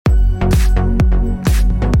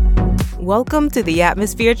Welcome to the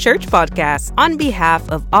Atmosphere Church Podcast. On behalf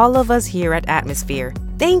of all of us here at Atmosphere,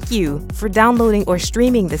 thank you for downloading or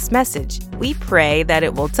streaming this message. We pray that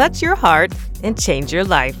it will touch your heart and change your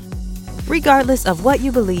life. Regardless of what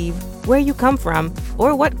you believe, where you come from,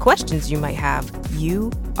 or what questions you might have, you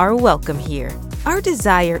are welcome here. Our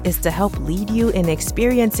desire is to help lead you in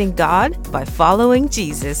experiencing God by following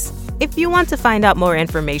Jesus. If you want to find out more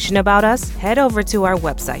information about us, head over to our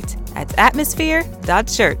website at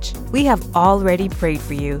atmosphere.church. We have already prayed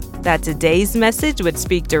for you that today's message would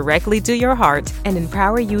speak directly to your heart and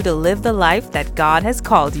empower you to live the life that God has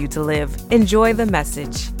called you to live. Enjoy the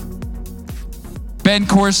message. Ben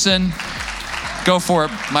Courson, go for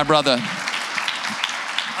it, my brother.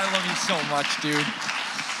 I love you so much, dude.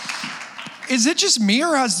 Is it just me,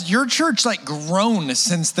 or has your church grown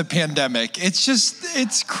since the pandemic?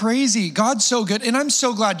 It's crazy. God's so good. And I'm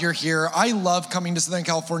so glad you're here. I love coming to Southern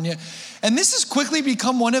California. And this has quickly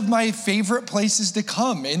become one of my favorite places to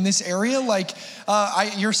come in this area.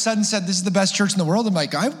 Your son said this is the best church in the world. I'm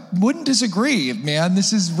like, I wouldn't disagree, man.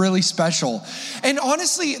 This is really special. And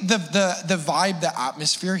honestly, the vibe, the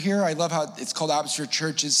atmosphere here, I love how it's called Atmosphere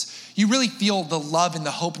Church, is you really feel the love and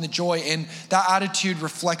the hope and the joy. And that attitude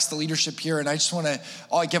reflects the leadership here. And I just want to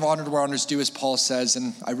give honor to where honors due, as Paul says.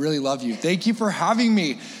 And I really love you. Thank you for having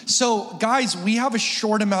me. So guys, we have a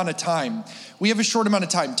short amount of time.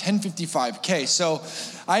 10:55. Okay, so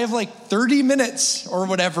I have 30 minutes or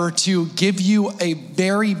whatever to give you a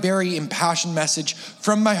very, very impassioned message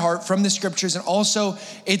from my heart, from the scriptures. And also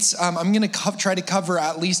I'm going to try to cover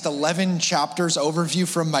at least 11 chapters overview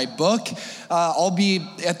from my book. I'll be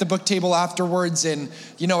at the book table afterwards, and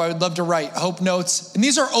I would love to write hope notes. And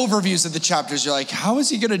these are overviews of the chapters. You're like, how is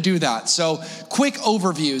he going to do that? So quick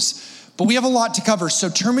overviews, but we have a lot to cover. So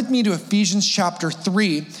turn with me to Ephesians chapter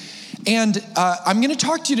 3. And I'm going to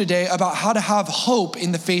talk to you today about how to have hope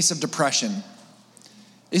in the face of depression.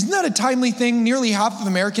 Isn't that a timely thing? Nearly half of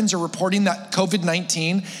Americans are reporting that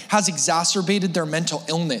COVID-19 has exacerbated their mental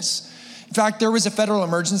illness. In fact, there was a federal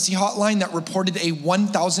emergency hotline that reported a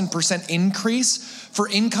 1,000% increase for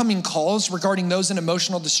incoming calls regarding those in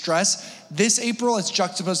emotional distress this April as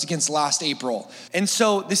juxtaposed against last April. And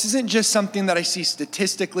so this isn't just something that I see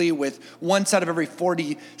statistically with 1 out of every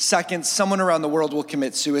 40 seconds, someone around the world will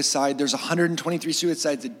commit suicide. There's 123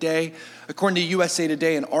 suicides a day, according to USA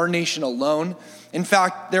Today, in our nation alone. In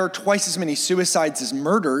fact, there are twice as many suicides as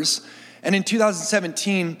murders. And in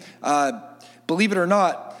 2017, believe it or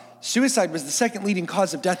not, suicide was the second leading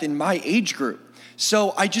cause of death in my age group.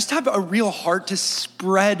 So I just have a real heart to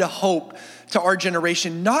spread hope to our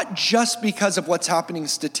generation, not just because of what's happening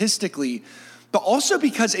statistically, but also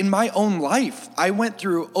because in my own life, I went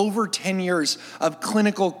through over 10 years of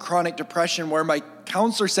clinical chronic depression where my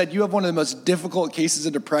counselor said, you have one of the most difficult cases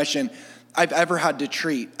of depression I've ever had to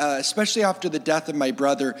treat, especially after the death of my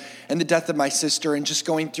brother and the death of my sister and just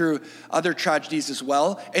going through other tragedies as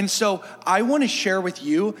well. And so I want to share with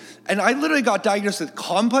you, and I literally got diagnosed with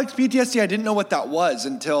complex PTSD. I didn't know what that was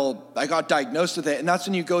until I got diagnosed with it. And that's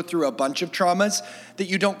when you go through a bunch of traumas that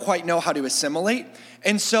you don't quite know how to assimilate.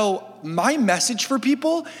 And so my message for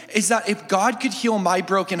people is that if God could heal my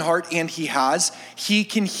broken heart, and he has, he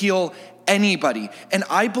can heal anybody. And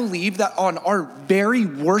I believe that on our very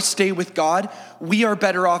worst day with God, we are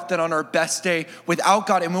better off than on our best day without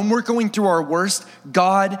God. And when we're going through our worst,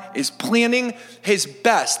 God is planning his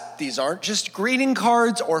best. These aren't just greeting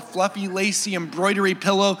cards or fluffy, lacy embroidery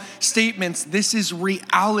pillow statements. This is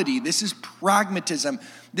reality. This is pragmatism.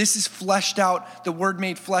 This is fleshed out, the word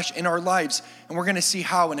made flesh in our lives. And we're going to see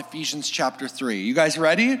how in Ephesians chapter 3. You guys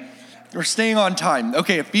ready? We're staying on time.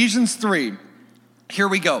 Okay, Ephesians 3. Here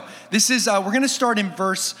we go. This is, we're going to start in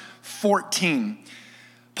verse 14.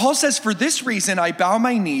 Paul says, for this reason, I bow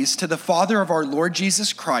my knees to the Father of our Lord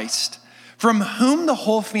Jesus Christ, from whom the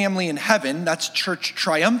whole family in heaven, that's church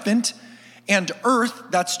triumphant, and earth,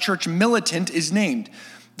 that's church militant, is named,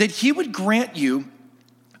 that he would grant you,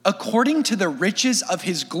 according to the riches of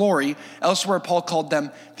his glory, elsewhere Paul called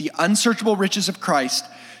them the unsearchable riches of Christ,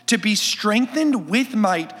 to be strengthened with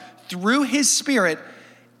might through his Spirit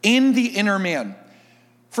in the inner man.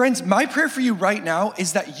 Friends, my prayer for you right now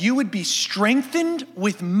is that you would be strengthened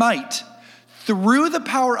with might through the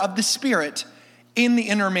power of the Spirit in the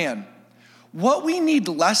inner man. What we need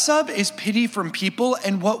less of is pity from people,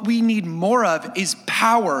 and what we need more of is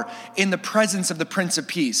power in the presence of the Prince of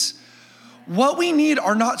Peace. What we need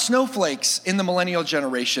are not snowflakes in the millennial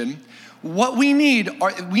generation. What we need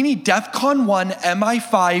DEFCON 1,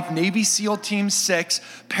 MI5, Navy SEAL Team 6,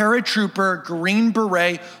 paratrooper, Green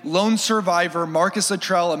Beret, lone survivor, Marcus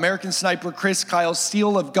Luttrell, American Sniper, Chris Kyle,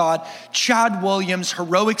 Seal of God, Chad Williams,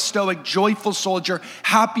 heroic stoic, joyful soldier,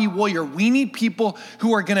 happy warrior. We need people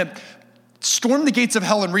who are gonna storm the gates of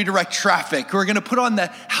hell and redirect traffic, who are gonna put on the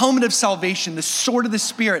helmet of salvation, the sword of the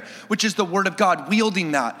Spirit, which is the word of God,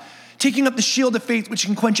 wielding that. Taking up the shield of faith, which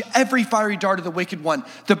can quench every fiery dart of the wicked one,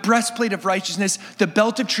 the breastplate of righteousness, the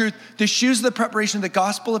belt of truth, the shoes of the preparation of the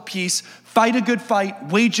gospel of peace, fight a good fight,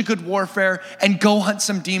 wage a good warfare, and go hunt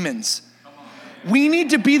some demons. We need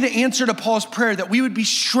to be the answer to Paul's prayer that we would be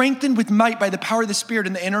strengthened with might by the power of the Spirit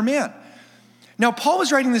in the inner man. Now, Paul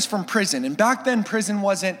was writing this from prison, and back then prison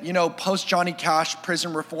wasn't, post Johnny Cash,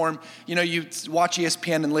 prison reform, you watch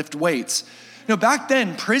ESPN and lift weights. Back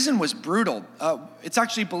then, prison was brutal. It's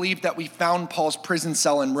actually believed that we found Paul's prison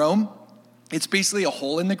cell in Rome. It's basically a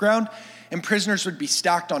hole in the ground, and prisoners would be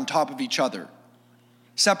stacked on top of each other,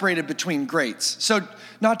 separated between grates. So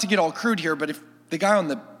not to get all crude here, but if the guy on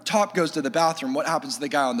the top goes to the bathroom, what happens to the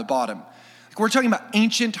guy on the bottom? We're talking about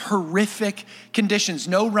ancient, horrific conditions.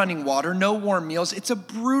 No running water, no warm meals. It's a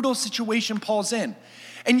brutal situation Paul's in.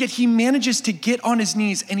 And yet he manages to get on his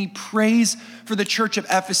knees and he prays for the church of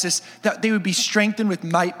Ephesus that they would be strengthened with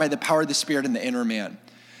might by the power of the Spirit in the inner man.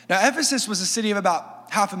 Now, Ephesus was a city of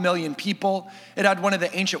about 500,000 people. It had one of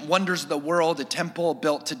the ancient wonders of the world, a temple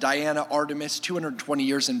built to Diana Artemis, 220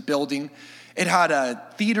 years in building. It had a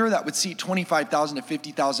theater that would seat 25,000 to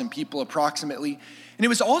 50,000 people approximately. And it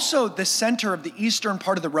was also the center of the eastern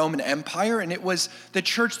part of the Roman Empire, and it was the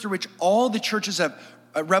church through which all the churches of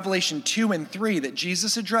Revelation 2 and 3 that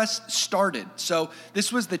Jesus addressed started. So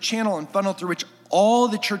this was the channel and funnel through which all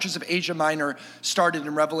the churches of Asia Minor started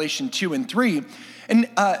in Revelation 2 and 3. And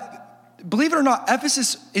believe it or not,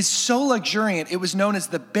 Ephesus is so luxuriant, it was known as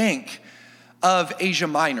the Bank of Asia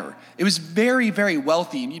Minor. It was very, very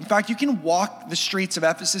wealthy. In fact, you can walk the streets of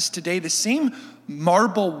Ephesus today, the same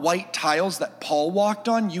marble white tiles that Paul walked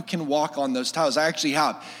on, you can walk on those tiles. I actually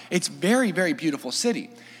have. It's very, very beautiful city.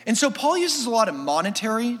 And so Paul uses a lot of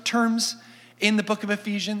monetary terms in the book of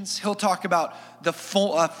Ephesians. He'll talk about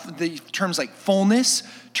the terms like fullness,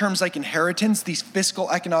 terms like inheritance, these fiscal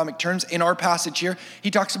economic terms. In our passage here, he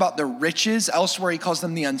talks about the riches. Elsewhere, he calls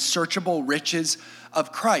them the unsearchable riches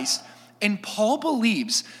of Christ. And Paul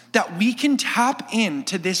believes that we can tap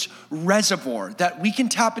into this reservoir, that we can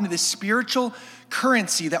tap into this spiritual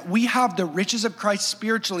currency, that we have the riches of Christ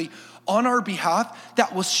spiritually on our behalf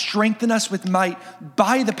that will strengthen us with might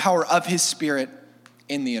by the power of his Spirit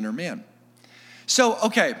in the inner man. So,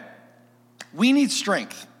 okay, we need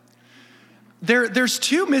strength. There's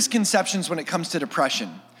two misconceptions when it comes to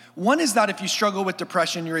depression. One is that if you struggle with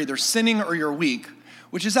depression, you're either sinning or you're weak,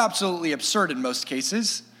 which is absolutely absurd in most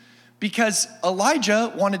cases, because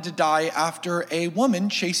Elijah wanted to die after a woman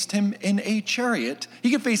chased him in a chariot. He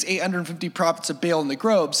could face 850 prophets of Baal in the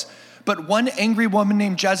groves, but one angry woman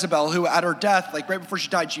named Jezebel, who at her death, like right before she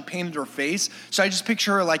died, she painted her face. So I just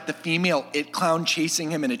picture her like the female it clown chasing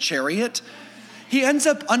him in a chariot. He ends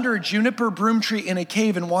up under a juniper broom tree in a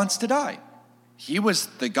cave and wants to die. He was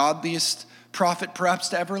the godliest prophet perhaps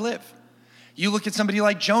to ever live. You look at somebody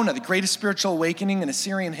like Jonah, the greatest spiritual awakening in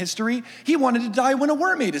Assyrian history. He wanted to die when a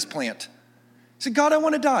worm ate his plant. He said, God, I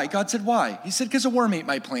want to die. God said, why? He said, because a worm ate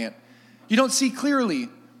my plant. You don't see clearly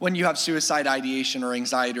when you have suicide ideation or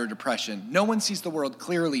anxiety or depression. No one sees the world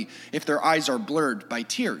clearly if their eyes are blurred by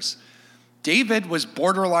tears. David was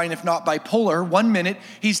borderline, if not bipolar. 1 minute,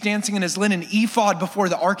 he's dancing in his linen ephod before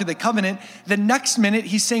the Ark of the Covenant. The next minute,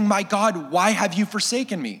 he's saying, my God, why have you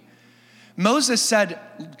forsaken me? Moses said,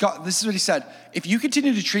 God, this is what he said, if you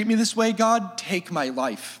continue to treat me this way, God, take my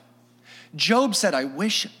life. Job said, I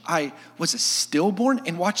wish I was a stillborn.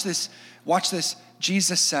 And watch this.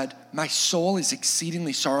 Jesus said, my soul is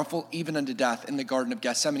exceedingly sorrowful, even unto death in the Garden of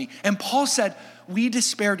Gethsemane. And Paul said, we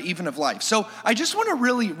despaired even of life. So I just want to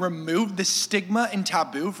really remove the stigma and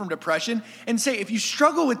taboo from depression and say, if you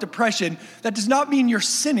struggle with depression, that does not mean you're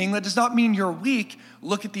sinning. That does not mean you're weak.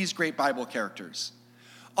 Look at these great Bible characters.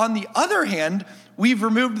 On the other hand, we've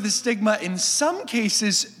removed the stigma in some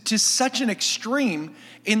cases to such an extreme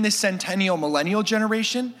in the centennial millennial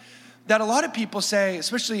generation that a lot of people say,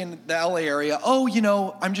 especially in the LA area, oh,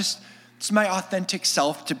 it's my authentic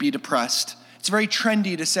self to be depressed. It's very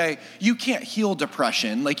trendy to say, you can't heal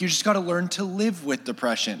depression. Like, you just got to learn to live with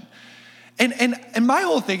depression. And my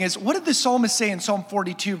whole thing is, what did the psalmist say in Psalm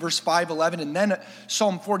 42, verse 5, 11, and then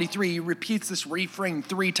Psalm 43, he repeats this refrain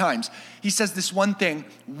 3 times. He says this one thing,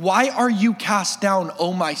 why are you cast down,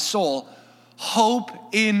 O my soul? hope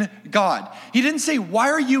in God. He didn't say,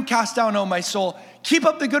 why are you cast down, O my soul? Keep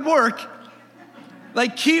up the good work.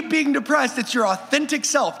 Like, keep being depressed. It's your authentic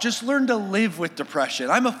self. Just learn to live with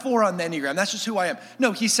depression. I'm a 4 on the Enneagram. That's just who I am.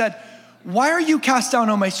 No, he said, why are you cast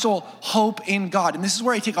down, O my soul? Hope in God. And this is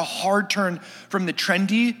where I take a hard turn from the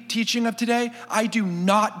trendy teaching of today. I do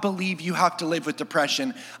not believe you have to live with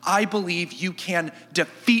depression. I believe you can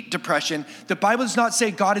defeat depression. The Bible does not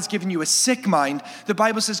say God has given you a sick mind. The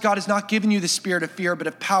Bible says God has not given you the spirit of fear, but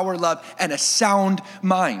of power, love, and a sound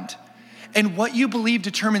mind. And what you believe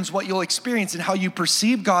determines what you'll experience, and how you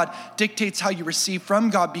perceive God dictates how you receive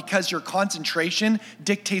from God, because your concentration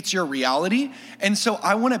dictates your reality. And so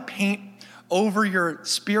I want to paint over your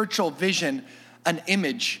spiritual vision an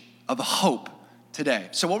image of hope today.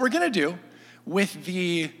 So what we're going to do with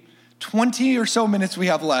the 20 or so minutes we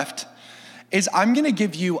have left is I'm going to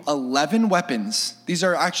give you 11 weapons. These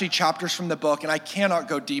are actually chapters from the book, and I cannot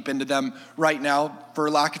go deep into them right now for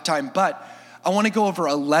lack of time, but I want to go over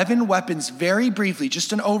 11 weapons very briefly,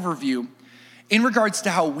 just an overview, in regards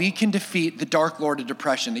to how we can defeat the dark lord of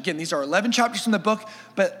depression. Again, these are 11 chapters from the book,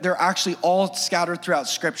 but they're actually all scattered throughout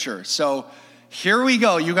Scripture. So here we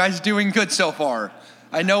go. You guys doing good so far.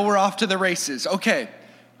 I know we're off to the races. Okay,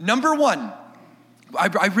 number one,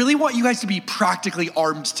 I really want you guys to be practically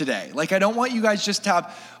armed today. Like, I don't want you guys just to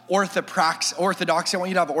have orthodoxy. I want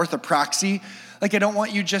you to have orthopraxy. Like, I don't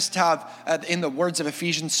want you just to have, in the words of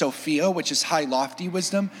Ephesians, Sophia, which is high, lofty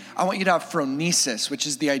wisdom. I want you to have phronesis, which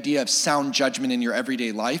is the idea of sound judgment in your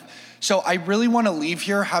everyday life. So I really want to leave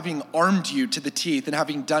here having armed you to the teeth and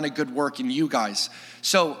having done a good work in you guys.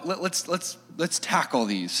 So let's tackle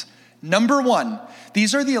these. Number one,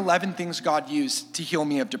 these are the 11 things God used to heal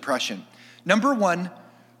me of depression. Number one,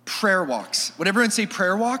 prayer walks. Would everyone say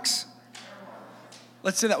prayer walks?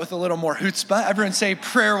 Let's say that with a little more chutzpah. Everyone say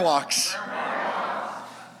prayer walks.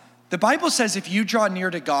 The Bible says if you draw near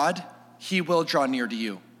to God, he will draw near to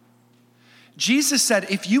you. Jesus said,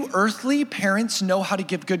 if you earthly parents know how to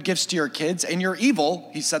give good gifts to your kids and you're evil,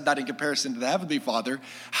 he said that in comparison to the Heavenly Father,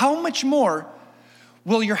 how much more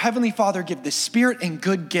will your Heavenly Father give the Spirit and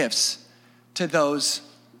good gifts to those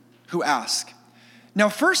who ask? Now,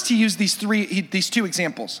 first he used these two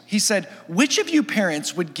examples. He said, which of you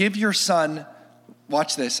parents would give your son,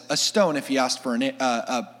 watch this, a stone if he asked for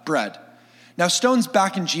bread? Now, stones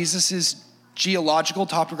back in Jesus's geological,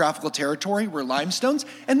 topographical territory were limestones,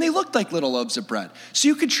 and they looked like little loaves of bread. So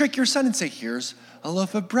you could trick your son and say, here's a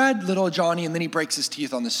loaf of bread, little Johnny, and then he breaks his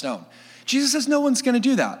teeth on the stone. Jesus says no one's going to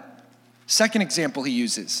do that. Second example he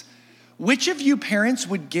uses, which of you parents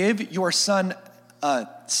would give your son a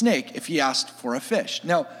snake if he asked for a fish?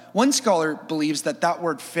 Now, one scholar believes that that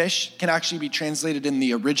word fish can actually be translated in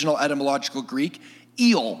the original etymological Greek,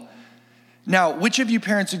 eel. Now, which of you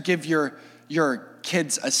parents would give your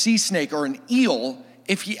kids a sea snake or an eel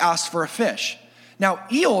if he asked for a fish? Now,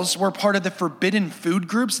 eels were part of the forbidden food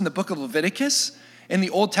groups in the book of Leviticus in the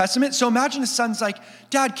Old Testament. So imagine his son's like,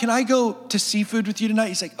 Dad, can I go to seafood with you tonight?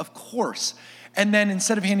 He's like, of course. And then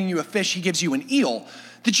instead of handing you a fish, he gives you an eel.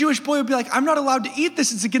 The Jewish boy would be like, I'm not allowed to eat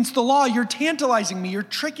this. It's against the law. You're tantalizing me. You're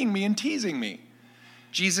tricking me and teasing me.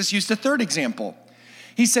 Jesus used a third example.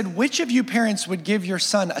 He said, which of you parents would give your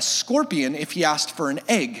son a scorpion if he asked for an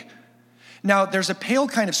egg? Now, there's a pale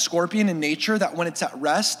kind of scorpion in nature that when it's at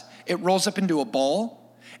rest, it rolls up into a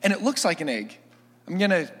ball, and it looks like an egg. I'm going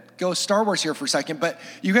to go Star Wars here for a second, but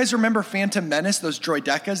you guys remember Phantom Menace, those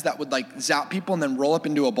droidecas that would like zap people and then roll up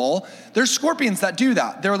into a ball? There's scorpions that do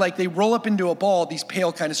that. They roll up into a ball, these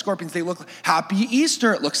pale kind of scorpions. They look, Happy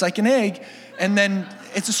Easter, it looks like an egg, and then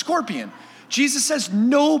it's a scorpion. Jesus says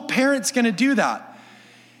no parent's going to do that.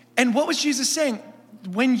 And what was Jesus saying?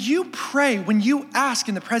 When you pray, when you ask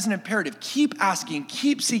in the present imperative, keep asking,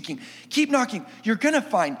 keep seeking, keep knocking, you're going to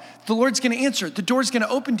find. The Lord's going to answer. The door's going to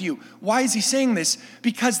open to you. Why is he saying this?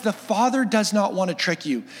 Because the Father does not want to trick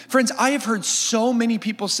you. Friends, I have heard so many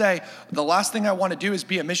people say, the last thing I want to do is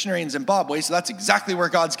be a missionary in Zimbabwe, so that's exactly where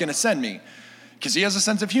God's going to send me. Because he has a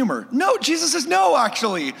sense of humor. No, Jesus says no,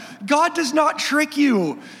 actually. God does not trick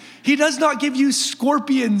you. He does not give you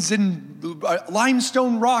scorpions and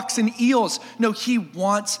limestone rocks and eels. No, he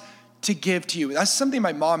wants to give to you. That's something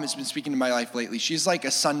my mom has been speaking to my life lately. She's like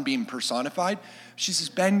a sunbeam personified. She says,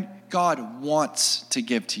 Ben, God wants to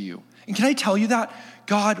give to you. And can I tell you that?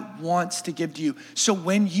 God wants to give to you. So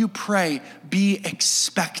when you pray, be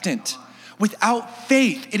expectant. Without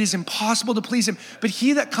faith, it is impossible to please him. But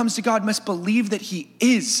he that comes to God must believe that he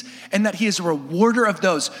is, and that he is a rewarder of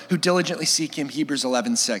those who diligently seek him, Hebrews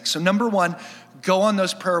 11:6. So number one, go on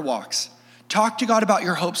those prayer walks. Talk to God about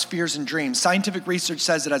your hopes, fears, and dreams. Scientific research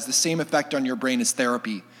says it has the same effect on your brain as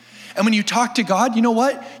therapy. And when you talk to God, you know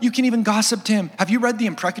what? You can even gossip to him. Have you read the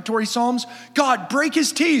imprecatory Psalms? God, break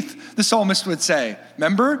his teeth, the psalmist would say.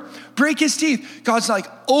 Remember? Break his teeth. God's like,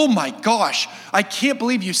 oh my gosh, I can't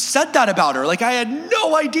believe you said that about her. Like, I had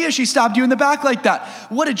no idea she stabbed you in the back like that.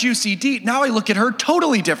 What a juicy deed. Now I look at her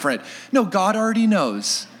totally different. No, God already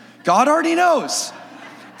knows. God already knows.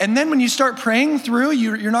 And then when you start praying through,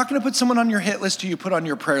 you're not going to put someone on your hit list who you put on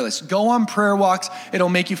your prayer list. Go on prayer walks. It'll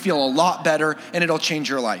make you feel a lot better, and it'll change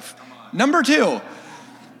your life. Number 2,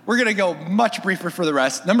 we're going to go much briefer for the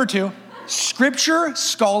rest. Number 2, Scripture,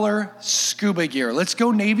 Scholar, Scuba Gear. Let's go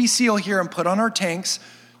Navy SEAL here and put on our tanks.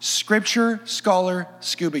 Scripture, Scholar,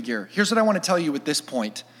 Scuba Gear. Here's what I want to tell you at this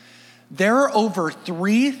point. There are over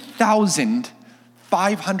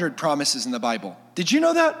 3,500 promises in the Bible. Did you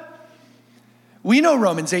know that? We know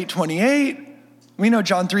Romans 8:28. We know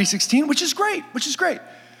John 3:16, which is great.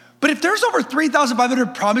 But if there's over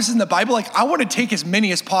 3,500 promises in the Bible, like, I want to take as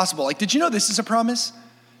many as possible. Like, did you know this is a promise?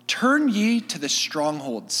 Turn ye to the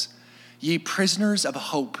strongholds, ye prisoners of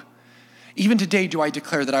hope. Even today do I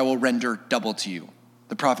declare that I will render double to you.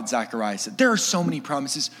 The prophet Zechariah said, there are so many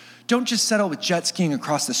promises. Don't just settle with jet skiing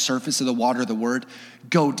across the surface of the water of the word.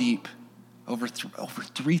 Go deep. Over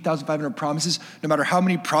 3,500 promises. No matter how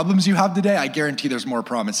many problems you have today, I guarantee there's more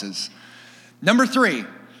promises. Number 3,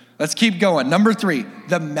 let's keep going. Number 3,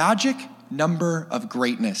 the magic number of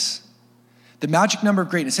greatness. The magic number of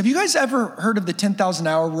greatness. Have you guys ever heard of the 10,000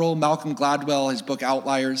 hour rule? Malcolm Gladwell, his book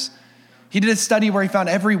Outliers. He did a study where he found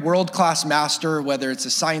every world-class master, whether it's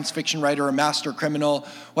a science fiction writer or a master criminal,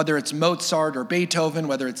 whether it's Mozart or Beethoven,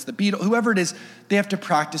 whether it's the Beatles, whoever it is, they have to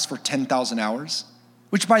practice for 10,000 hours.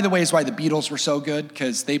 Which, by the way, is why the Beatles were so good,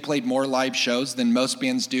 because they played more live shows than most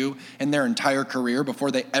bands do in their entire career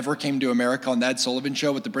before they ever came to America on the Ed Sullivan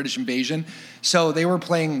Show with the British invasion. So they were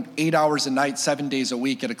playing 8 hours a night, 7 days a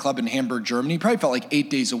week at a club in Hamburg, Germany. Probably felt like 8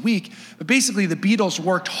 days a week. But basically, the Beatles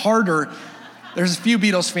worked harder, there's a few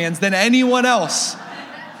Beatles fans, than anyone else.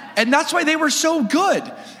 And that's why they were so good.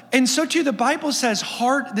 And so too, the Bible says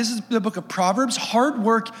this is the book of Proverbs, hard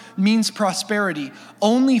work means prosperity.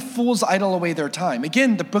 Only fools idle away their time.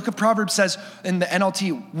 Again, the book of Proverbs says in the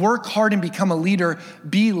NLT, work hard and become a leader,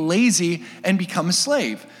 be lazy and become a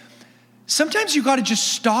slave. Sometimes you gotta just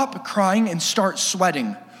stop crying and start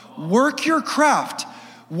sweating. Work your craft.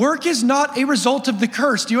 Work is not a result of the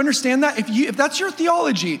curse. Do you understand that? If that's your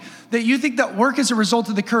theology, that you think that work is a result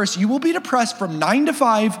of the curse, you will be depressed from 9 to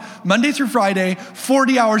 5, Monday through Friday,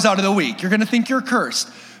 40 hours out of the week. You're gonna think you're cursed.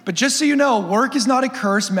 But just so you know, work is not a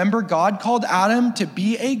curse. Remember, God called Adam to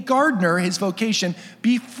be a gardener, his vocation,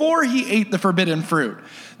 before he ate the forbidden fruit.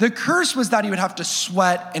 The curse was that he would have to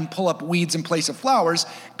sweat and pull up weeds in place of flowers,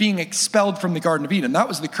 being expelled from the Garden of Eden. That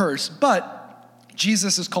was the curse. But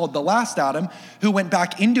Jesus is called the last Adam, who went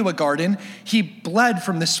back into a garden. He bled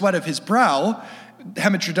from the sweat of his brow,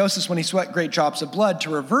 hematotrodosis, when he sweat great drops of blood, to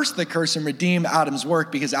reverse the curse and redeem Adam's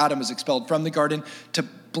work, because Adam was expelled from the garden to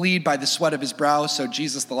bleed by the sweat of his brow. So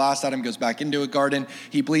Jesus, the last Adam, goes back into a garden.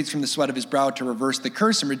 He bleeds from the sweat of his brow to reverse the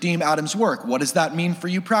curse and redeem Adam's work. What does that mean for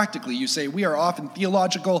you practically? You say, we are off in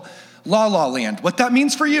theological la land. What that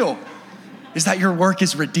means for you is that your work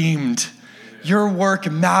is redeemed. Your work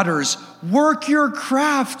matters. Work your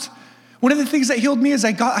craft. One of the things that healed me is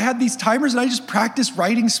I had these timers and I just practiced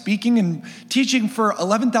writing, speaking, and teaching for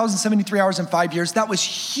 11,073 hours in 5 years. That was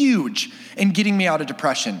huge in getting me out of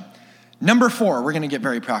depression. Number 4, we're gonna get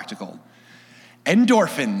very practical.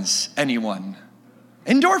 Endorphins, anyone?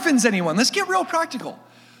 Endorphins, anyone? Let's get real practical.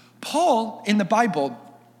 Paul, in the Bible,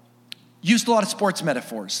 used a lot of sports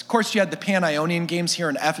metaphors. Of course, you had the Pan-Ionian Games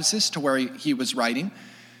here in Ephesus, to where he was writing.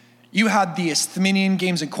 You had the Isthmian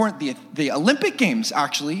Games in Corinth. The Olympic Games,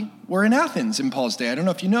 actually, were in Athens in Paul's day. I don't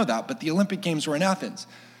know if you know that, but the Olympic Games were in Athens.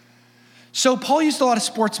 So Paul used a lot of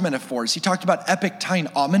sports metaphors. He talked about epiktein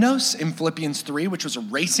omenos in Philippians 3, which was a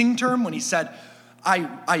racing term when he said,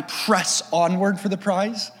 I press onward for the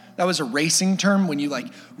prize. That was a racing term when you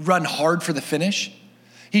run hard for the finish.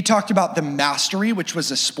 He talked about the mastery, which was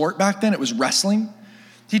a sport back then. It was wrestling.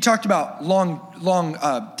 He talked about long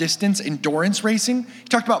distance endurance racing. He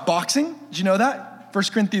talked about boxing. Did you know that? 1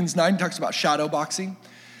 Corinthians 9 talks about shadow boxing.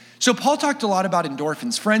 So Paul talked a lot about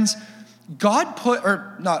endorphins. Friends, God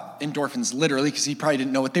or not endorphins literally, because he probably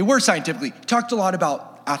didn't know what they were scientifically. He talked a lot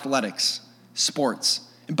about athletics, sports.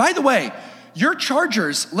 And by the way, your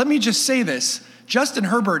Chargers, let me just say this, Justin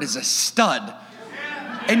Herbert is a stud.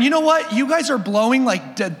 And you know what? You guys are blowing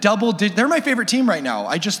double digit. They're my favorite team right now.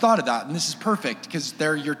 I just thought of that, and this is perfect because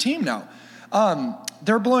they're your team now.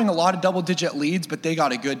 They're blowing a lot of double-digit leads, but they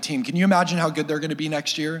got a good team. Can you imagine how good they're going to be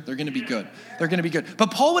next year? They're going to be good. They're going to be good. But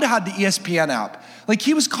Paul would have had the ESPN app.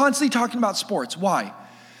 He was constantly talking about sports. Why?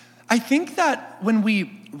 I think that when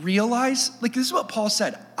we realize, like this is what Paul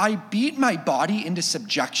said, I beat my body into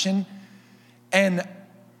subjection and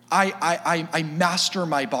I master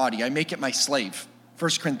my body. I make it my slave.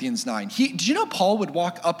 1 Corinthians 9. Did you know Paul would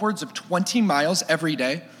walk upwards of 20 miles every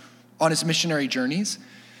day on his missionary journeys?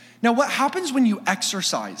 Now, what happens when you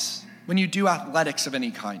exercise, when you do athletics of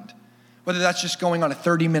any kind, whether that's just going on a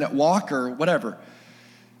 30-minute walk or whatever,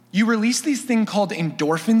 you release these things called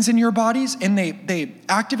endorphins in your bodies, and they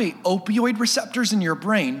activate opioid receptors in your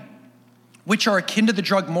brain, which are akin to the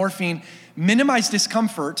drug morphine, minimize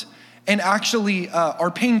discomfort, and actually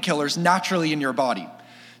are painkillers naturally in your body.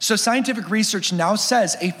 So scientific research now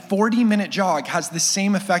says a 40-minute jog has the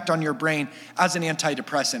same effect on your brain as an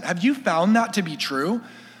antidepressant. Have you found that to be true?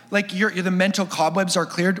 Like the mental cobwebs are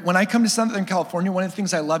cleared. When I come to Southern California, one of the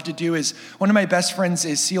things I love to do is, one of my best friends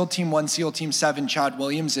is SEAL Team 1, SEAL Team 7, Chad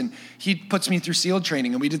Williams, and he puts me through SEAL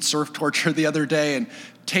training. And we did surf torture the other day and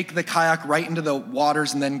take the kayak right into the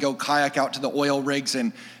waters and then go kayak out to the oil rigs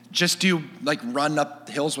and just do like run up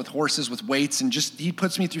hills with horses with weights, and he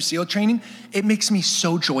puts me through SEAL training. It makes me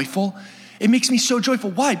so joyful. It makes me so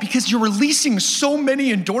joyful. Why? Because you're releasing so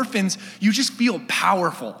many endorphins, you just feel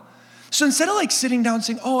powerful. So instead of like sitting down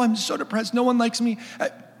saying, oh, I'm so depressed, no one likes me,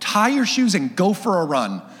 tie your shoes and go for a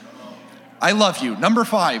run. I love you. Number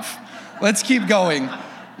 5, let's keep going.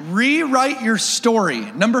 Rewrite your story.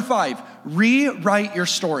 Number 5, rewrite your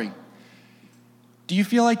story. Do you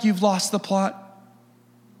feel like you've lost the plot?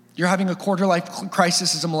 You're having a quarter-life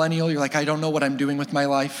crisis as a millennial. You're like, I don't know what I'm doing with my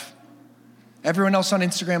life. Everyone else on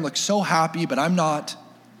Instagram looks so happy, but I'm not.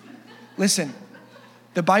 Listen,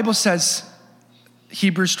 the Bible says,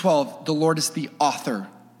 Hebrews 12, the Lord is the author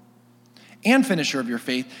and finisher of your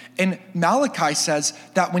faith. And Malachi says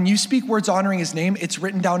that when you speak words honoring his name, it's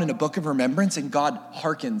written down in a book of remembrance and God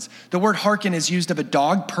hearkens. The word hearken is used of a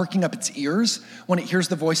dog perking up its ears when it hears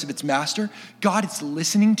the voice of its master. God is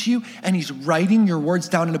listening to you and he's writing your words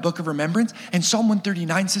down in a book of remembrance. And Psalm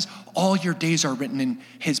 139 says, all your days are written in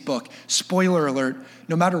his book. Spoiler alert,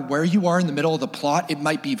 no matter where you are in the middle of the plot, it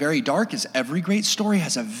might be very dark, as every great story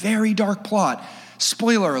has a very dark plot.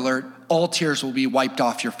 Spoiler alert, all tears will be wiped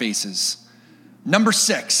off your faces. Number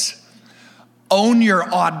 6, own your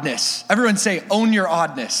oddness. Everyone say, own your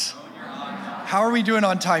oddness. Own your oddness. How are we doing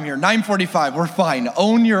on time here? 9:45, we're fine.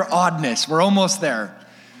 Own your oddness, we're almost there.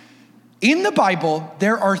 In the Bible,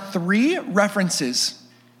 there are 3 references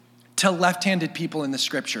to left-handed people in the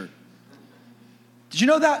scripture. Did you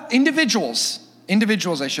know that? Individuals,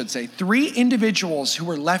 I should say. 3 individuals who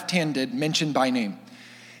were left-handed mentioned by name.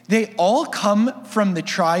 They all come from the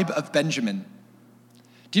tribe of Benjamin.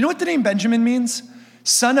 Do you know what the name Benjamin means?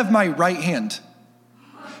 Son of my right hand.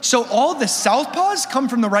 So all the southpaws come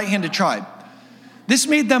from the right-handed tribe. This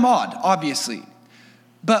made them odd, obviously.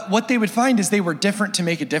 But what they would find is they were different to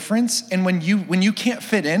make a difference. And when you can't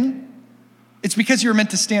fit in, it's because you're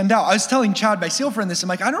meant to stand out. I was telling Chad, my SEAL friend, this. I'm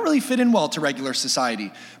like, I don't really fit in well to regular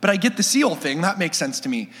society, but I get the SEAL thing. That makes sense to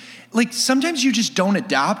me. Like sometimes you just don't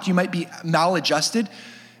adapt. You might be maladjusted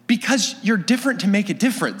because you're different to make a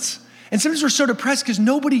difference. And sometimes we're so depressed because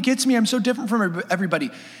nobody gets me. I'm so different from everybody.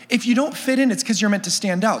 If you don't fit in, it's because you're meant to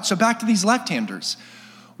stand out. So back to these left-handers.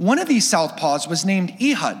 One of these southpaws was named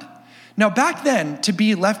Ehud. Now back then, to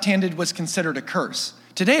be left-handed was considered a curse.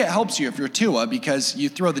 Today it helps you if you're Tua because you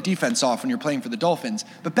throw the defense off when you're playing for the Dolphins.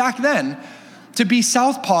 But back then, to be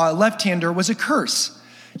southpaw, left-hander was a curse.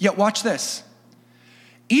 Yet watch this.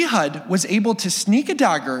 Ehud was able to sneak a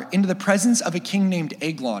dagger into the presence of a king named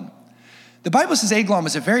Eglon. The Bible says Eglon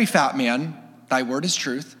was a very fat man. Thy word is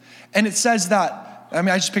truth. And it says that, I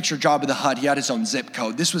just picture Jabba the Hutt. He had his own zip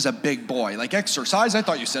code. This was a big boy. Like exercise, I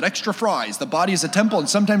thought you said extra fries. The body is a temple, and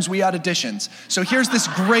sometimes we add additions. So here's this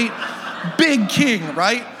great big king,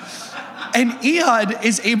 right? And Ehud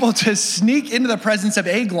is able to sneak into the presence of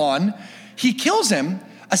Eglon. He kills him,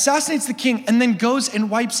 assassinates the king, and then goes and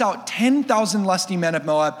wipes out 10,000 lusty men of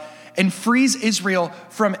Moab and frees Israel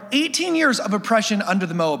from 18 years of oppression under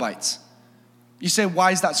the Moabites. You say, why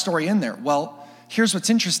is that story in there? Well, here's what's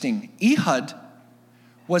interesting. Ehud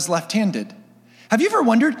was left-handed. Have you ever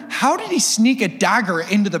wondered, how did he sneak a dagger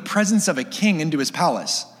into the presence of a king into his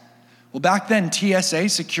palace? Well, back then, TSA,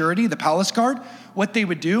 security, the palace guard, what they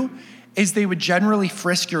would do is they would generally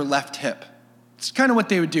frisk your left hip. It's kind of what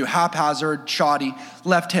they would do, haphazard, shoddy,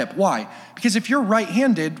 left hip. Why? Because if you're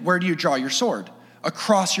right-handed, where do you draw your sword?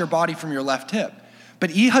 Across your body from your left hip.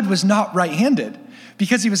 But Ehud was not right-handed.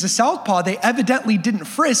 Because he was a southpaw, they evidently didn't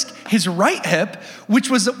frisk his right hip, which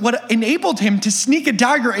was what enabled him to sneak a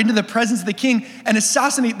dagger into the presence of the king and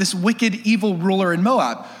assassinate this wicked, evil ruler in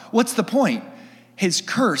Moab. What's the point? His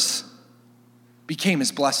curse became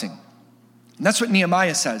his blessing. And that's what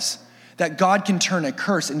Nehemiah says, that God can turn a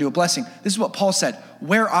curse into a blessing. This is what Paul said,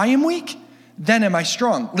 where I am weak, then am I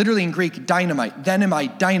strong. Literally in Greek, dynamite, then am I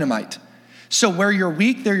dynamite. So where you're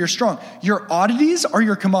weak, there you're strong. Your oddities are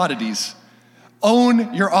your commodities.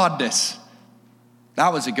 Own your oddness.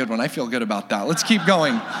 That was a good one. I feel good about that. Let's keep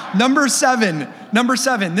going. Number seven.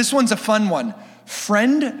 This one's a fun one.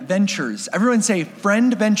 Friend ventures. Everyone say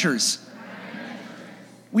friend ventures.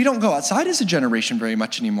 We don't go outside as a generation very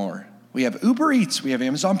much anymore. We have Uber Eats, we have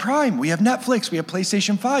Amazon Prime, we have Netflix, we have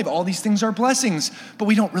PlayStation 5. All these things are blessings, but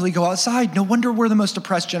we don't really go outside. No wonder we're the most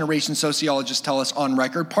depressed generation, sociologists tell us on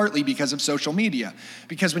record, partly because of social media.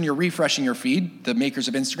 Because when you're refreshing your feed, the makers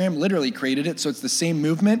of Instagram literally created it, so it's the same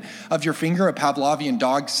movement of your finger, a Pavlovian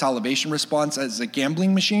dog salivation response as a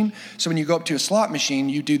gambling machine. So when you go up to a slot machine,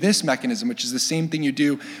 you do this mechanism, which is the same thing you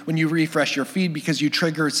do when you refresh your feed, because you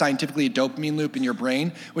trigger scientifically a dopamine loop in your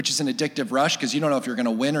brain, which is an addictive rush, because you don't know if you're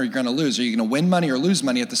gonna win or you're gonna lose. Are you going to win money or lose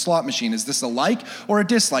money at the slot machine? Is this a like or a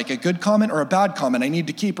dislike, a good comment or a bad comment? I need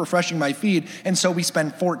to keep refreshing my feed. And so we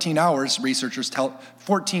spend 14 hours, researchers tell,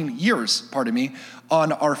 14 years,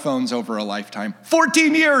 on our phones over a lifetime.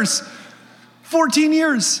 14 years! 14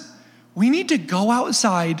 years! We need to go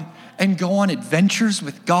outside and go on adventures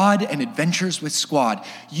with God and adventures with squad.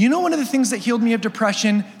 You know one of the things that healed me of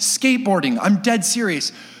depression? Skateboarding. I'm dead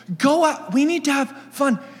serious. Go out. We need to have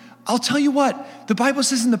fun. I'll tell you what, the Bible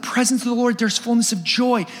says in the presence of the Lord, there's fullness of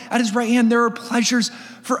joy. At his right hand, there are pleasures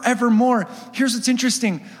forevermore. Here's what's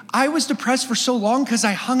interesting. I was depressed for so long because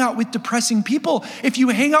I hung out with depressing people. If you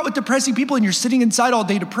hang out with depressing people and you're sitting inside all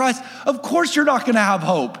day depressed, of course you're not going to have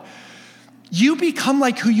hope. You become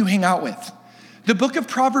like who you hang out with. The book of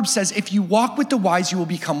Proverbs says, if you walk with the wise, you will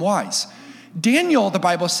become wise. Daniel, the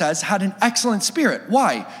Bible says, had an excellent spirit.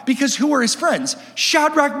 Why? Because who were his friends?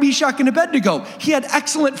 Shadrach, Meshach, and Abednego. He had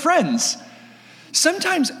excellent friends.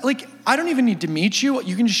 Sometimes, I don't even need to meet you.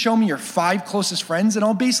 You can just show me your 5 closest friends, and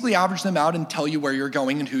I'll basically average them out and tell you where you're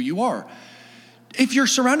going and who you are. If you're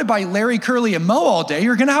surrounded by Larry, Curly, and Mo all day,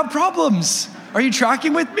 you're gonna have problems. Are you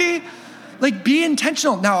tracking with me? Be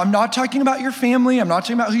intentional. Now, I'm not talking about your family. I'm not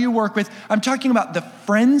talking about who you work with. I'm talking about the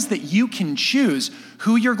friends that you can choose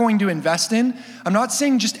who you're going to invest in. I'm not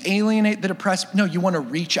saying just alienate the depressed. No, you want to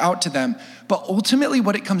reach out to them. But ultimately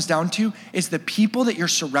what it comes down to is the people that you're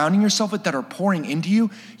surrounding yourself with that are pouring into you,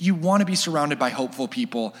 you want to be surrounded by hopeful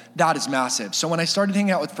people. That is massive. So when I started hanging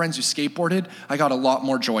out with friends who skateboarded, I got a lot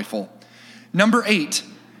more joyful. Number 8,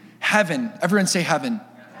 heaven. Everyone say heaven.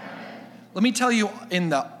 Let me tell you in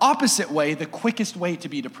the opposite way, the quickest way to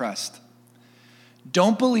be depressed.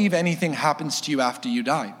 Don't believe anything happens to you after you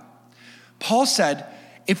die. Paul said,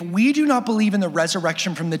 if we do not believe in the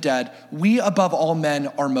resurrection from the dead, we above all men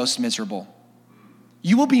are most miserable.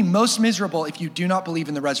 You will be most miserable if you do not believe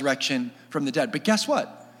in the resurrection from the dead. But guess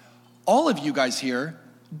what? All of you guys here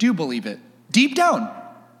do believe it. Deep down.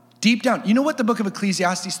 You know what the book of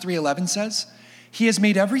Ecclesiastes 3:11 says? He has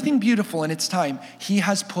made everything beautiful in its time. He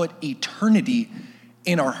has put eternity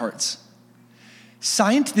in our hearts.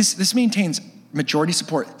 Science, this maintains majority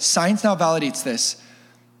support. Science now validates this,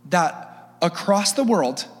 that across the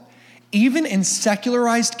world, even in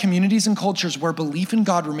secularized communities and cultures where belief in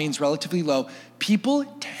God remains relatively low, people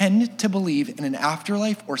tend to believe in an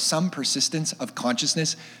afterlife or some persistence of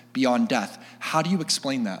consciousness beyond death. How do you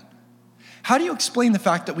explain that? How do you explain the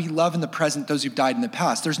fact that we love in the present those who've died in the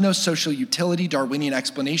past? There's no social utility, Darwinian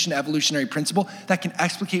explanation, evolutionary principle that can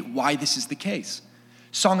explicate why this is the case.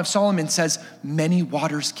 Song of Solomon says, many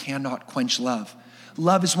waters cannot quench love.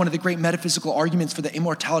 Love is one of the great metaphysical arguments for the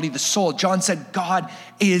immortality of the soul. John said, God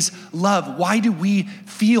is love. Why do we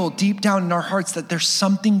feel deep down in our hearts that there's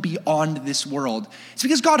something beyond this world? It's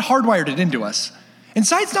because God hardwired it into us. And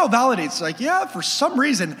science now validates, for some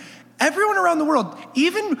reason, everyone around the world,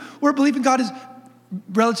 even where belief in God is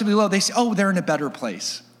relatively low, they say, they're in a better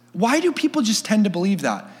place. Why do people just tend to believe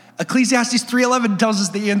that? Ecclesiastes 3:11 tells us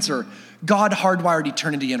the answer. God hardwired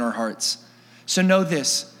eternity in our hearts. So know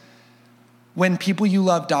this, when people you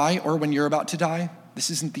love die or when you're about to die, this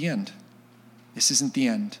isn't the end. This isn't the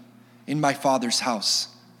end. In my Father's house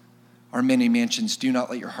are many mansions. Do not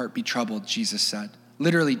let your heart be troubled, Jesus said.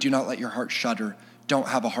 Literally, do not let your heart shudder. Don't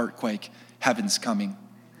have a heart quake. Heaven's coming.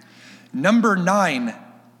 Number 9,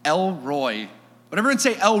 El Roy. Would everyone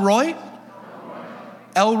say El Roy?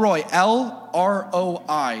 El Roy,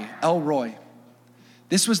 L-R-O-I, El Roy.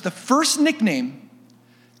 This was the first nickname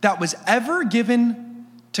that was ever given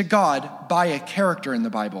to God by a character in the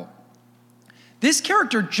Bible. This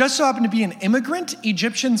character just so happened to be an immigrant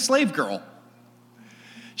Egyptian slave girl.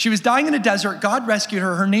 She was dying in a desert. God rescued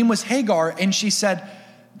her. Her name was Hagar, and she said,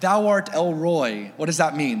 "Thou art El Roy." What does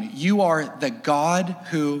that mean? You are the God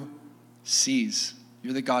who sees.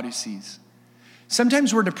 You're the God who sees.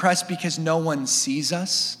 Sometimes we're depressed because no one sees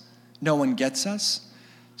us, no one gets us.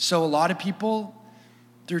 So a lot of people,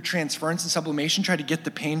 through transference and sublimation, try to get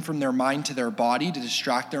the pain from their mind to their body to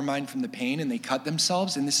distract their mind from the pain, and they cut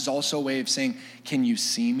themselves. And this is also a way of saying, can you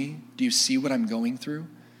see me? Do you see what I'm going through?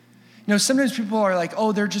 You know, sometimes people are like,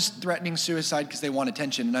 oh, they're just threatening suicide because they want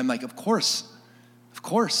attention. And I'm like, of course.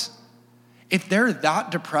 If they're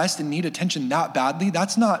that depressed and need attention that badly,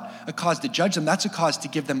 that's not a cause to judge them. That's a cause to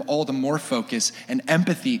give them all the more focus and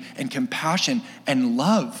empathy and compassion and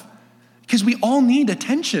love. Because we all need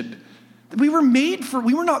attention. We were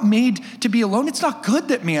not made to be alone. It's not good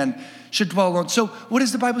that man should dwell alone. So what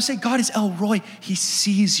does the Bible say? God is El Roy. He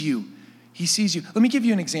sees you. He sees you. Let me give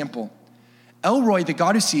you an example. El Roy, the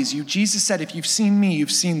God who sees you, Jesus said, if you've seen me,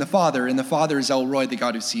 you've seen the Father, and the Father is El Roy, the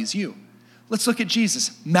God who sees you. Let's look at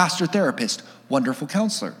Jesus, master therapist, wonderful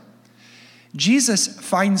counselor. Jesus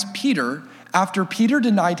finds Peter after Peter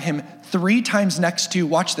denied him 3 times next to,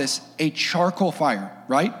 watch this, a charcoal fire,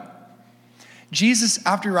 right? Jesus,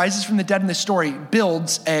 after he rises from the dead in the story,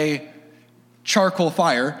 builds a charcoal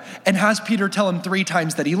fire and has Peter tell him 3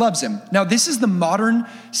 times that he loves him. Now, this is the modern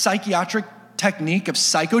psychiatric technique of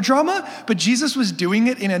psychodrama, but Jesus was doing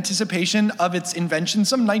it in anticipation of its invention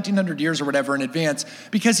some 1900 years or whatever in advance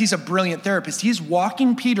because he's a brilliant therapist. He's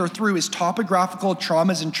walking Peter through his topographical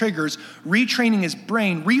traumas and triggers, retraining his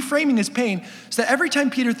brain, reframing his pain, so that every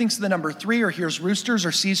time Peter thinks of the number 3 or hears roosters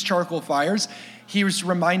or sees charcoal fires, he was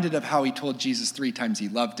reminded of how he told Jesus 3 times he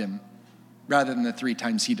loved him rather than the 3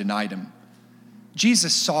 times he denied him.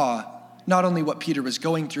 Jesus saw not only what Peter was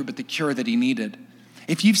going through, but the cure that he needed.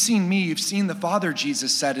 If you've seen me, you've seen the Father,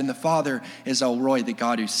 Jesus said, and the Father is El Roy, the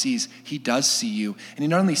God who sees. He does see you. And he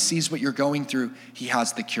not only sees what you're going through, he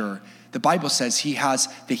has the cure. The Bible says he has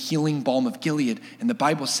the healing balm of Gilead. And the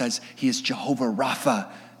Bible says he is Jehovah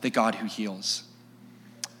Rapha, the God who heals.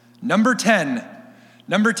 Number 10,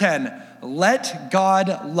 let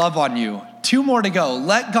God love on you. 2 more to go.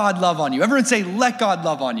 Let God love on you. Everyone say, let God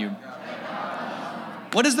love on you.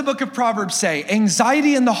 What does the book of Proverbs say?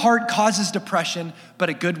 Anxiety in the heart causes depression, but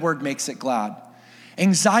a good word makes it glad.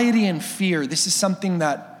 Anxiety and fear, this is something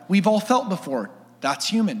that we've all felt before. That's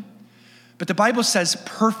human. But the Bible says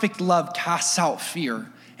perfect love casts out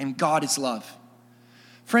fear, and God is love.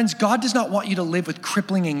 Friends, God does not want you to live with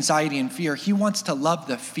crippling anxiety and fear. He wants to love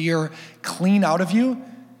the fear clean out of you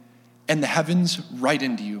and the heavens right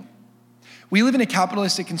into you. We live in a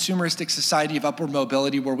capitalistic, consumeristic society of upward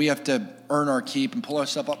mobility where we have to earn our keep and pull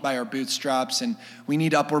ourselves up by our bootstraps, and we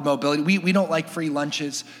need upward mobility. We don't like free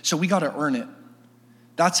lunches, so we got to earn it.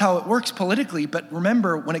 That's how it works politically, but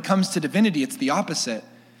remember, when it comes to divinity, it's the opposite.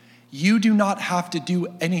 You do not have to do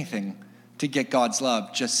anything to get God's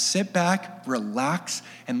love. Just sit back, relax,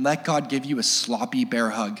 and let God give you a sloppy bear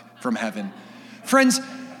hug from heaven. Friends,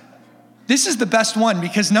 this is the best one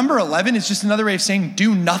because number 11 is just another way of saying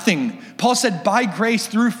do nothing. Paul said, by grace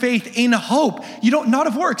through faith in hope. You don't, not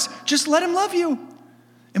of works, just let him love you.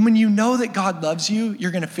 And when you know that God loves you,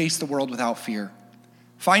 you're going to face the world without fear.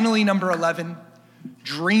 Finally, number 11,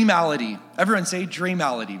 dreamality. Everyone say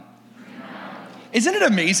dreamality. Isn't it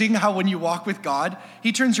amazing how when you walk with God,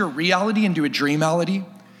 he turns your reality into a dreamality?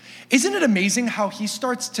 Isn't it amazing how he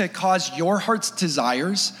starts to cause your heart's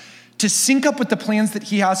desires to sync up with the plans that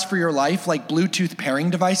he has for your life, like Bluetooth pairing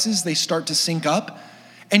devices? They start to sync up,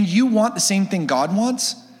 and you want the same thing God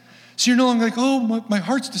wants. So you're no longer like, oh, my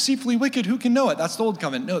heart's deceitfully wicked. Who can know it? That's the old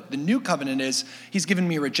covenant. No, the new covenant is he's given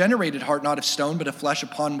me a regenerated heart, not of stone, but of flesh,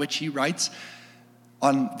 upon which he writes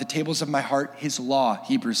on the tables of my heart his law,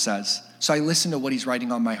 Hebrews says. So I listen to what he's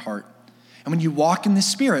writing on my heart. And when you walk in the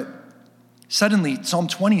Spirit, suddenly Psalm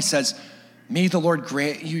 20 says, may the Lord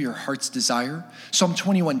grant you your heart's desire. Psalm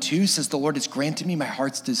 21:2 says, the Lord has granted me my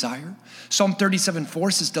heart's desire. Psalm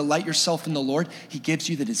 37:4 says, delight yourself in the Lord. He gives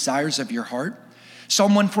you the desires of your heart.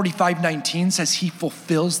 Psalm 145:19 says, he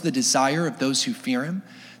fulfills the desire of those who fear him.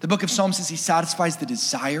 The book of Psalms says he satisfies the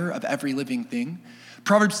desire of every living thing.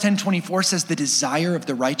 Proverbs 10:24 says the desire of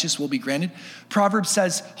the righteous will be granted. Proverbs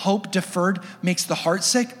says hope deferred makes the heart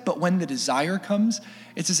sick, but when the desire comes,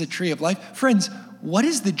 it's as a tree of life. Friends, what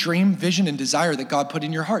is the dream, vision, and desire that God put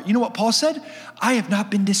in your heart? You know what Paul said? I have not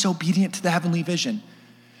been disobedient to the heavenly vision.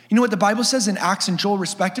 You know what the Bible says in Acts and Joel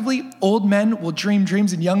respectively? Old men will dream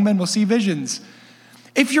dreams and young men will see visions.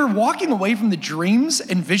 If you're walking away from the dreams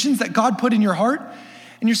and visions that God put in your heart,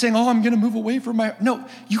 and you're saying, oh, I'm going to move away from no,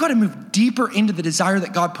 you got to move deeper into the desire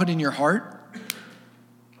that God put in your heart.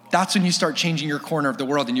 That's when you start changing your corner of the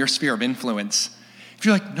world and your sphere of influence. If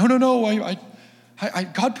you're like, no,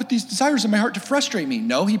 God put these desires in my heart to frustrate me.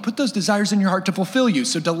 No, he put those desires in your heart to fulfill you.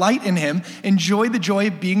 So delight in him, enjoy the joy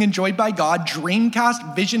of being enjoyed by God,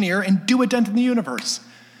 dreamcast, visioneer, and do a dent in the universe.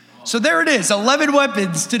 So there it is, 11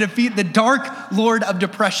 weapons to defeat the dark lord of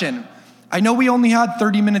depression. I know we only had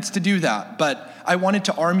 30 minutes to do that, but I wanted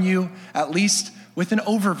to arm you at least with an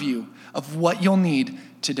overview of what you'll need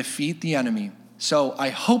to defeat the enemy. So I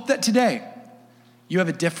hope that today you have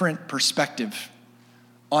a different perspective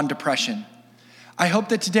on depression. I hope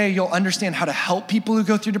that today you'll understand how to help people who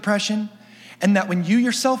go through depression, and that when you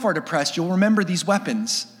yourself are depressed, you'll remember these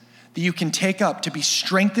weapons that you can take up to be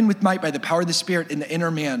strengthened with might by the power of the Spirit in the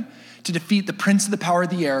inner man to defeat the prince of the power of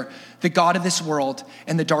the air, the god of this world,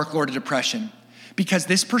 and the dark lord of depression. Because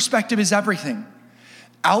this perspective is everything.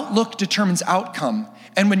 Outlook determines outcome,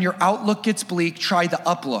 and when your outlook gets bleak, try the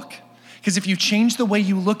uplook. Because if you change the way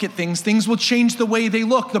you look at things, things will change the way they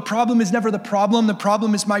look. The problem is never the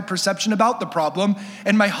problem is my perception about the problem,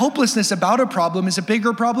 and my hopelessness about a problem is a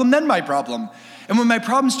bigger problem than my problem. And when my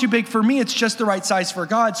problem's too big for me, it's just the right size for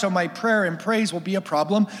God, so my prayer and praise will be a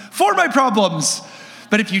problem for my problems.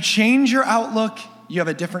 But if you change your outlook, you have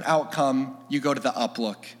a different outcome. You go to the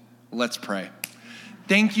uplook. Let's pray.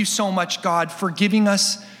 Thank you so much, God, for giving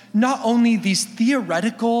us not only these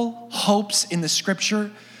theoretical hopes in the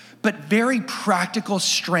scripture, but very practical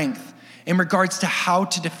strength in regards to how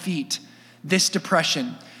to defeat this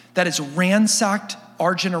depression that has ransacked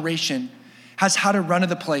our generation, has had a run of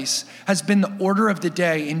the place, has been the order of the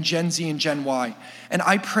day in Gen Z and Gen Y. And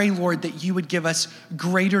I pray, Lord, that you would give us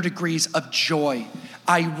greater degrees of joy,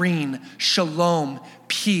 irene, shalom,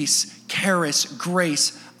 peace, charis,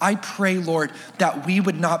 grace. I pray, Lord, that we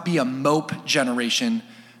would not be a mope generation,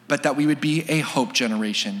 but that we would be a hope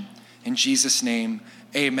generation. In Jesus' name,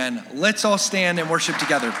 amen. Let's all stand and worship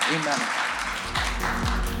together. Amen.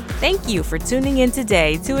 Thank you for tuning in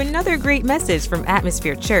today to another great message from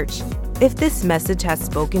Atmosphere Church. If this message has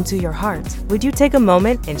spoken to your heart, would you take a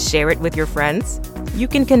moment and share it with your friends? You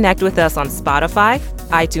can connect with us on Spotify,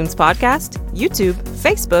 iTunes Podcast, YouTube,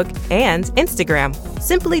 Facebook, and Instagram.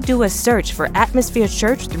 Simply do a search for Atmosphere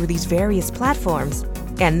Church through these various platforms,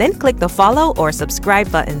 and then click the follow or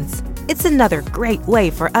subscribe buttons. It's another great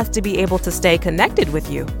way for us to be able to stay connected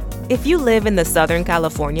with you. If you live in the Southern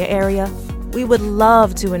California area, we would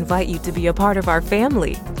love to invite you to be a part of our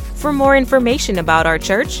family. For more information about our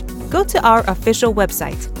church, go to our official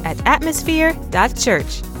website at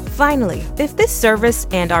atmosphere.church. Finally, if this service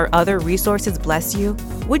and our other resources bless you,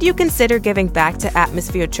 would you consider giving back to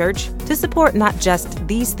Atmosphere Church to support not just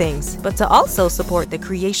these things, but to also support the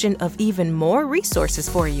creation of even more resources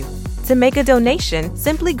for you? To make a donation,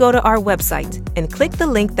 simply go to our website and click the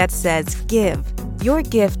link that says Give. Your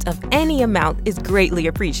gift of any amount is greatly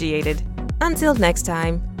appreciated. Until next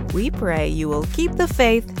time, we pray you will keep the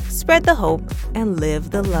faith, spread the hope, and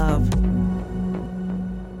live the love.